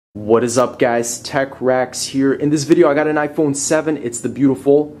What is up, guys? Tech Rax here. In this video I got an iPhone 7. It's the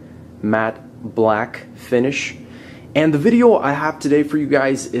beautiful matte black finish, and the video I have today for you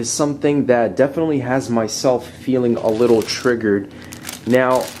guys is something that definitely has myself feeling a little triggered.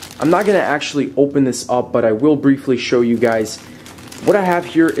 Now I'm not gonna actually open this up, but I will briefly show you guys. What I have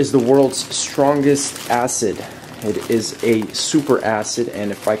here is the world's strongest acid. It is a super acid,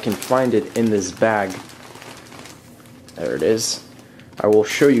 and if I can find it in this bag, there it is, I will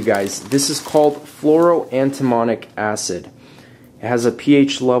show you guys. This is called Fluoroantimonic Acid. It has a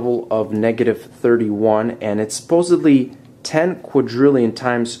pH level of -31, and it's supposedly 10 quadrillion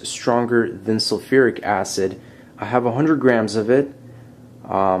times stronger than sulfuric acid. I have 100 grams of it,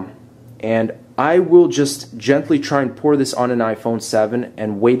 and I will just gently try and pour this on an iPhone 7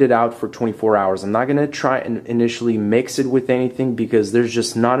 and wait it out for 24 hours. I'm not going to try and initially mix it with anything because there's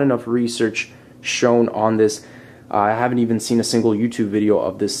just not enough research shown on this. I haven't even seen a single YouTube video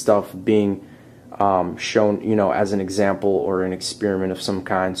of this stuff being shown, you know, as an example or an experiment of some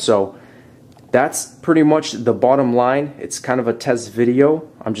kind. So that's pretty much the bottom line. It's kind of a test video.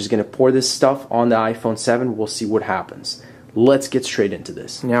 I'm just going to pour this stuff on the iPhone 7. We'll see what happens. Let's get straight into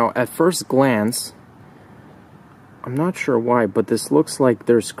this. Now, at first glance, I'm not sure why, but this looks like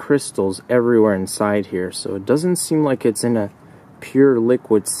there's crystals everywhere inside here. So it doesn't seem like it's in a pure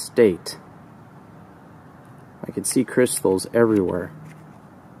liquid state. I can see crystals everywhere.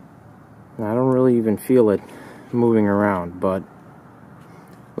 And I don't really even feel it moving around, but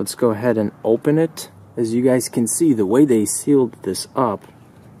let's go ahead and open it. As you guys can see, the way they sealed this up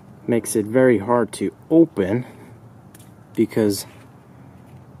makes it very hard to open because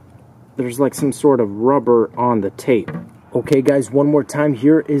there's like some sort of rubber on the tape. Okay guys, one more time.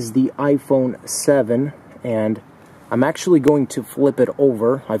 Here is the iPhone 7, and I'm actually going to flip it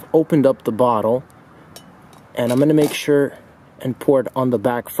over. I've opened up the bottle, and I'm going to make sure and pour it on the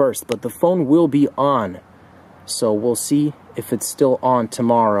back first, but the phone will be on, so we'll see if it's still on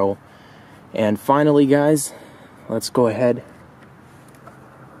tomorrow. And finally guys, let's go ahead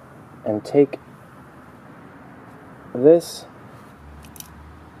and take this.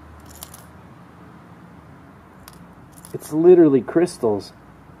 It's literally crystals.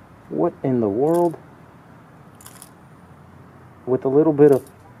 What in the world? With a little bit of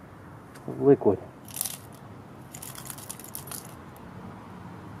liquid.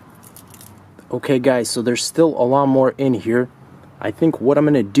 Okay guys, so there's still a lot more in here. I think what I'm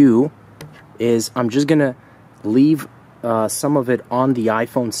gonna do is I'm just gonna leave some of it on the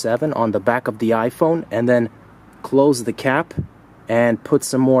iPhone 7, on the back of the iPhone, and then close the cap and put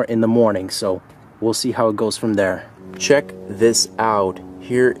some more in the morning. So we'll see how it goes from there. Check this out.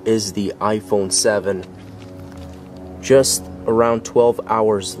 Here is the iPhone 7. Just around 12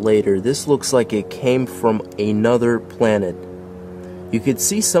 hours later, this looks like it came from another planet. You could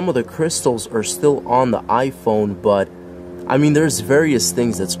see some of the crystals are still on the iPhone, but I mean, there's various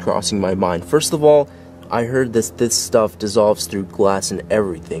things that's crossing my mind. First of all, I heard this stuff dissolves through glass and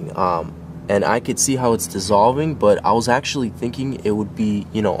everything, and I could see how it's dissolving, but I was actually thinking it would be,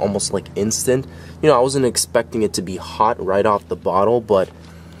 you know, almost like instant. You know, I wasn't expecting it to be hot right off the bottle, but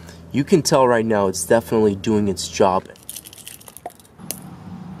you can tell right now it's definitely doing its job.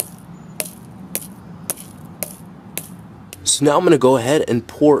 So now I'm going to go ahead and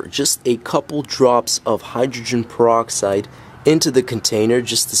pour just a couple drops of hydrogen peroxide into the container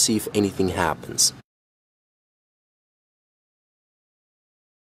just to see if anything happens.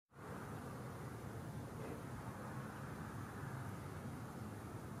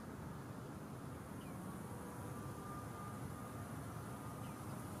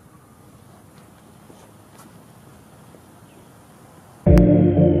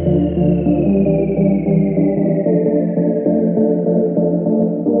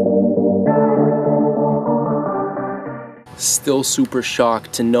 Still super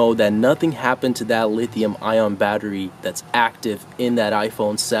shocked to know that nothing happened to that lithium-ion battery that's active in that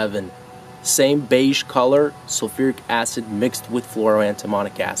iPhone 7. Same beige color, sulfuric acid mixed with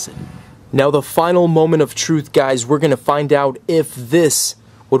fluoroantimonic acid. Now the final moment of truth, guys. We're gonna find out if this,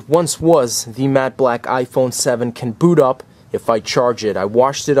 what once was the matte black iPhone 7, can boot up if I charge it. I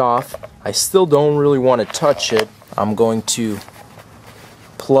washed it off. I still don't really want to touch it. I'm going to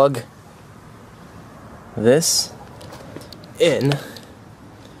plug this in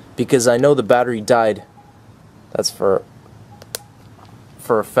because I know the battery died. That's for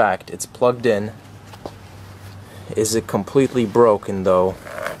a fact. It's plugged in. Is it completely broken though?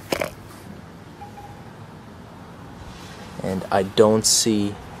 And I don't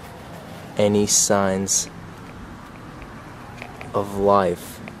see any signs of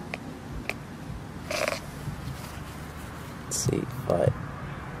life. Let's see if I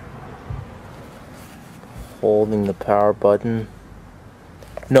holding the power button.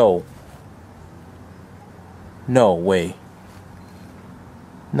 No way.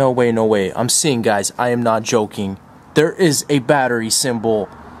 No way. I'm seeing, guys, I am not joking. There is a battery symbol.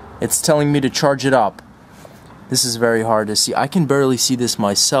 It's telling me to charge it up. This is very hard to see. I can barely see this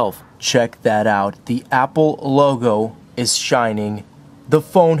myself. Check that out. The Apple logo is shining. The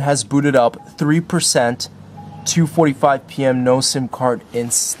phone has booted up 3%. 2:45 p.m. no SIM card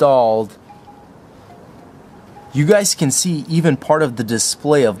installed. You guys can see even part of the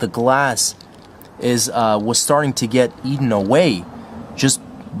display of the glass was starting to get eaten away just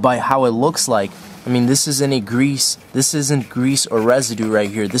by how it looks like. I mean, this isn't grease or residue right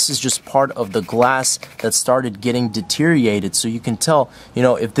here. This is just part of the glass that started getting deteriorated. So you can tell, you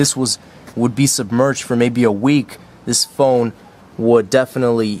know, if this would be submerged for maybe a week, this phone would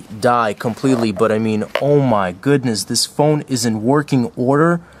definitely die completely. But I mean, oh my goodness, this phone is in working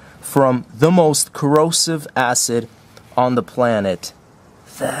order from the most corrosive acid on the planet.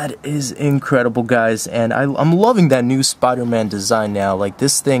 That is incredible, guys, and I'm loving that new Spider-Man design now. Like,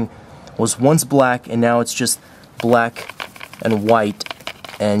 this thing was once black and now it's just black and white,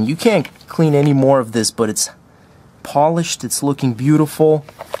 and you can't clean any more of this, but it's polished, it's looking beautiful,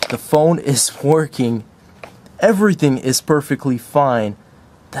 the phone is working, everything is perfectly fine.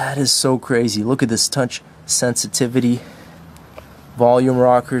 That is so crazy. Look at this touch sensitivity. Volume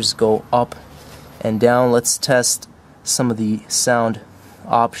rockers go up and down. Let's test some of the sound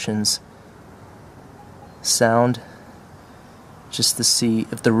options. Sound, just to see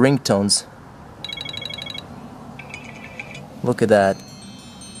if the ringtones. Look at that.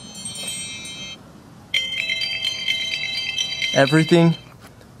 Everything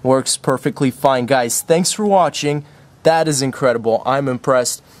works perfectly fine, guys. Thanks for watching. That is incredible. I'm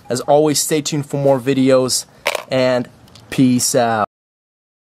impressed. As always, stay tuned for more videos, and peace out.